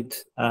to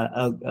get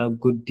a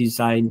good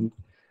design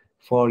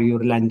for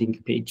your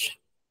landing page.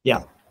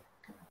 Yeah.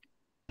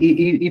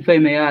 If I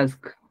may ask,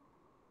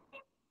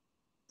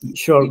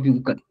 sure. If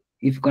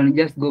you can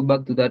just go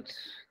back to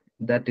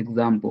that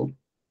example.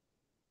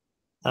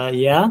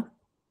 Yeah.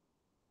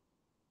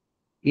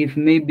 If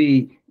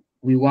maybe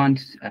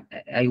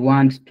I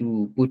want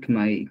to put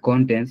my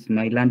contents,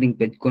 my landing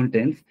page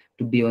contents,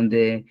 to be on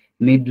the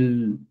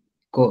middle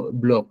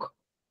block.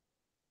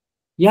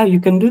 Yeah,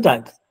 you can do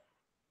that.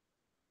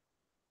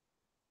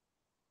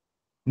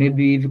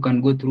 Maybe if you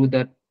can go through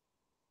that.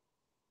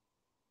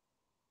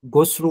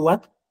 Go through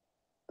what?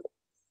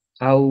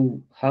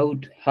 How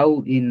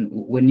in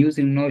when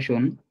using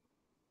Notion,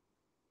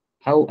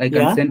 how I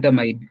can center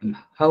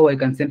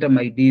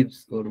my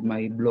divs or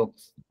my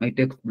blocks, my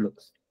text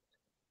blocks.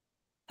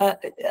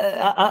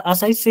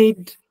 As I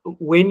said,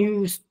 when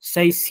you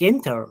say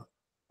center,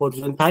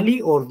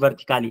 horizontally or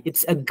vertically,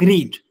 it's a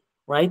grid,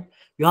 right?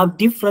 You have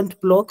different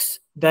blocks,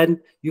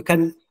 then you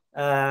can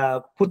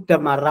put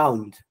them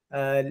around.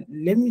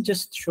 Let me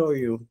just show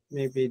you.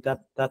 Maybe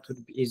that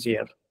would be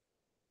easier.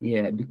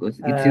 Yeah, because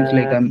it seems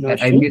like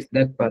I missed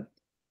that part.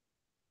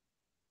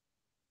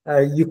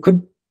 You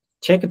could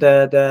check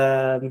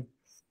the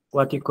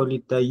what you call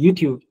it, the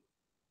YouTube.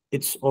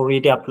 It's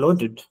already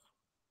uploaded.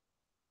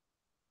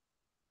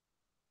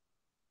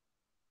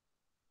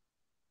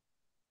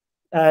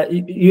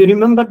 You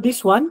remember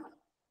this one?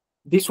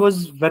 This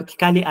was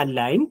vertically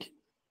aligned,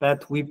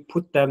 but we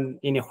put them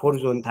in a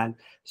horizontal.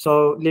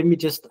 So let me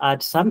just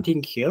add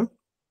something here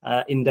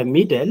in the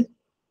middle.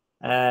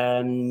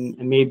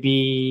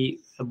 Maybe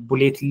a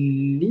bullet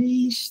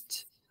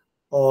list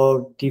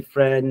or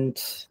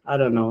different, I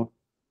don't know.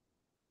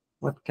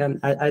 What can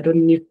I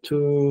don't need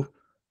to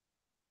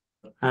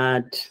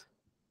add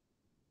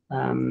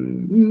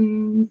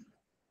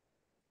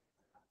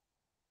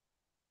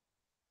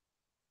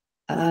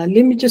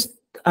let me just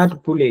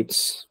add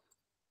bullets.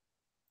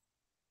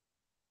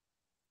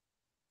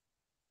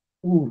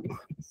 Ooh.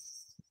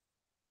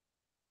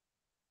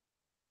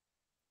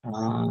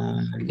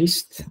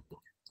 List.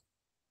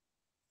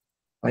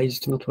 Why is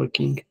it not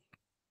working?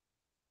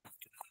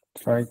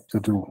 Try to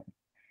do.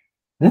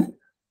 Huh?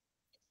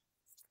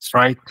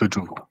 Try to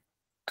do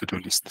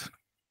list.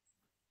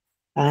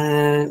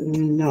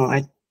 No,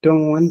 I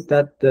don't want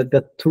that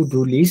the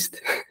to-do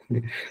list.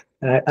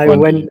 I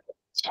Only-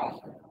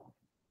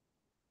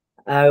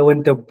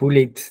 want the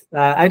bullet.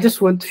 I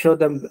just want to show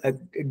them a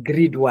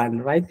grid one,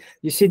 right?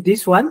 You see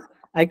this one?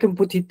 I can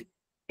put it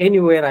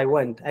anywhere I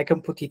want. I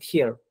can put it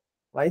here,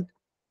 right?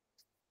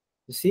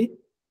 You see?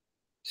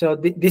 So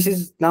this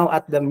is now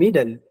at the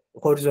middle,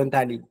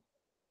 horizontally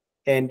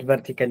and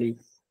vertically,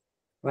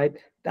 right?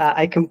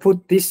 I can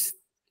put this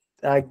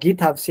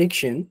GitHub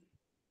section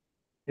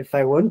if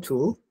I want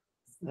to.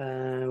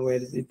 Where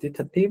is it? It's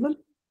a table.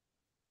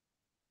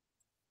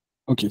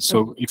 Okay,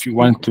 so if you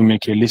want to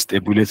make a list, a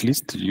bullet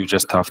list, you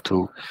just have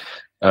to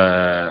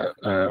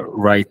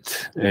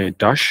write a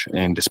dash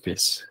and the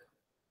space.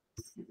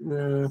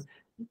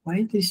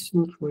 Why this is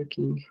not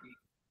working?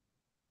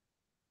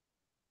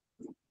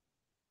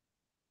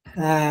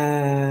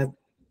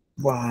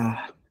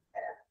 Wow.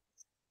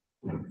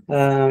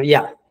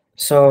 Yeah.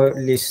 So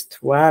list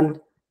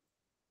one,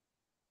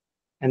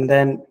 and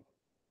then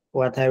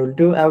what I will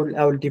do, I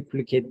will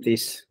duplicate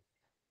this.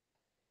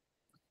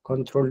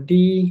 Control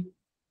D.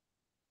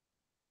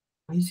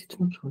 Why is it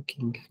not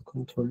working?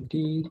 Control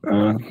D.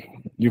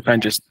 You can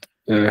just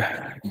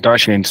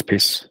dash and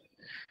space.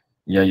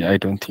 Yeah, I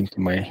don't think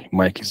my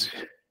mic is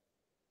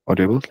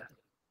audible.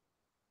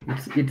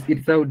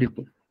 It's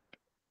audible.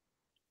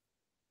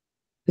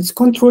 It's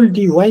Control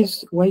D. Why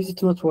is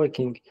it not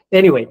working?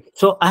 Anyway,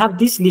 so I have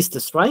these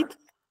lists, right?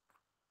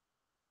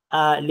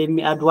 Let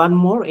me add one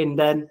more, and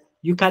then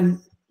you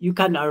can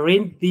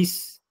arrange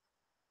this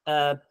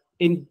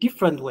in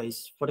different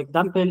ways. For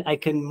example, I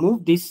can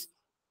move this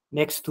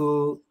next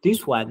to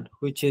this one,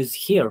 which is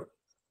here,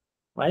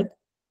 right?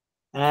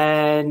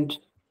 And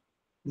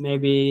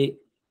maybe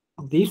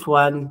this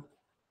one,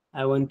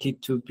 I want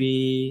it to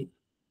be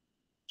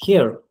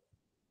here,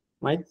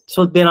 right?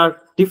 So there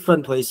are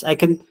different ways. I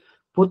can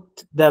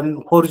put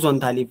them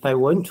horizontally if I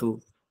want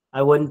to.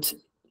 I want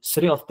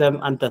 3 of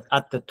them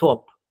at the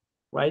top,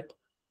 right?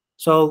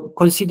 So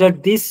consider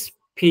this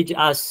page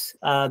as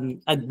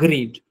a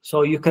grid.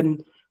 So you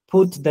can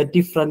put the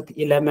different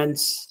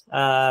elements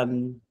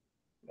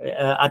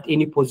at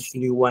any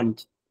position you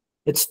want.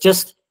 It's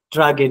just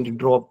drag and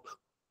drop,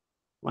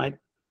 right?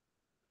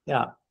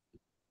 Yeah.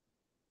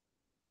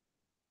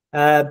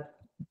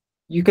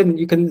 You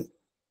can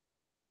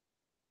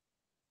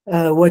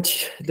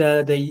watch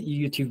the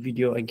YouTube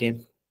video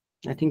again.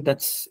 I think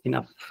that's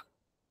enough.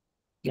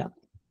 Yeah.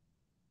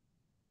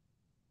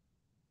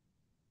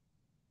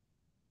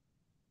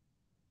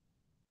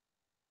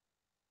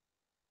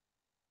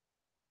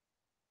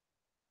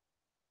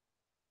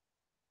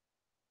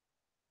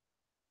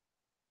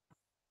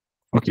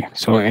 Okay,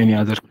 so any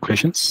other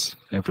questions,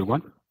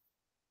 everyone?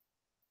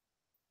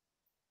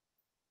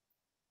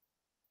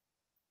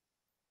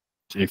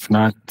 If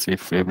not,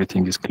 if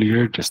everything is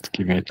clear, just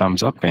give me a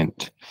thumbs up and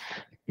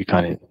we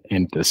can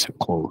end this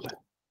call.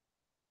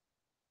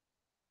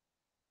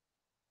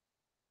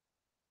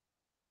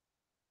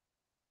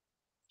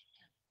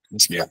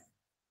 Yeah.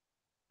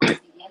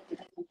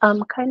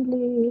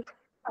 Kindly,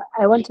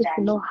 I wanted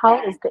to know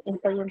how is the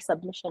interim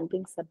submission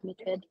being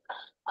submitted?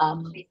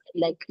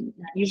 Like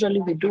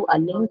usually we do a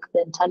link,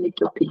 then turn it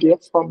to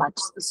PDF format.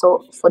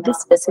 So for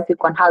this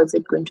specific one, how is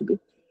it going to be?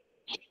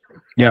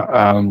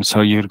 Yeah,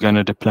 so you're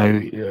gonna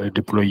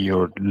deploy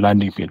your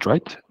landing page,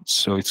 right?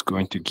 So it's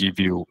going to give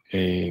you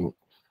a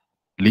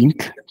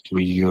link to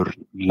your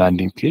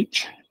landing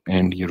page,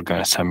 and you're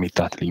gonna submit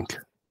that link.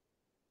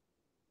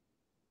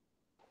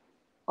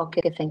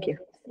 Okay, thank you.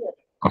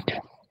 Okay.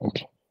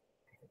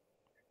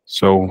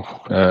 So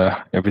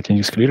everything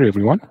is clear,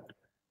 everyone?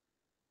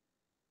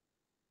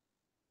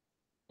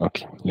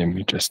 Okay, let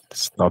me just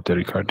stop the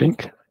recording.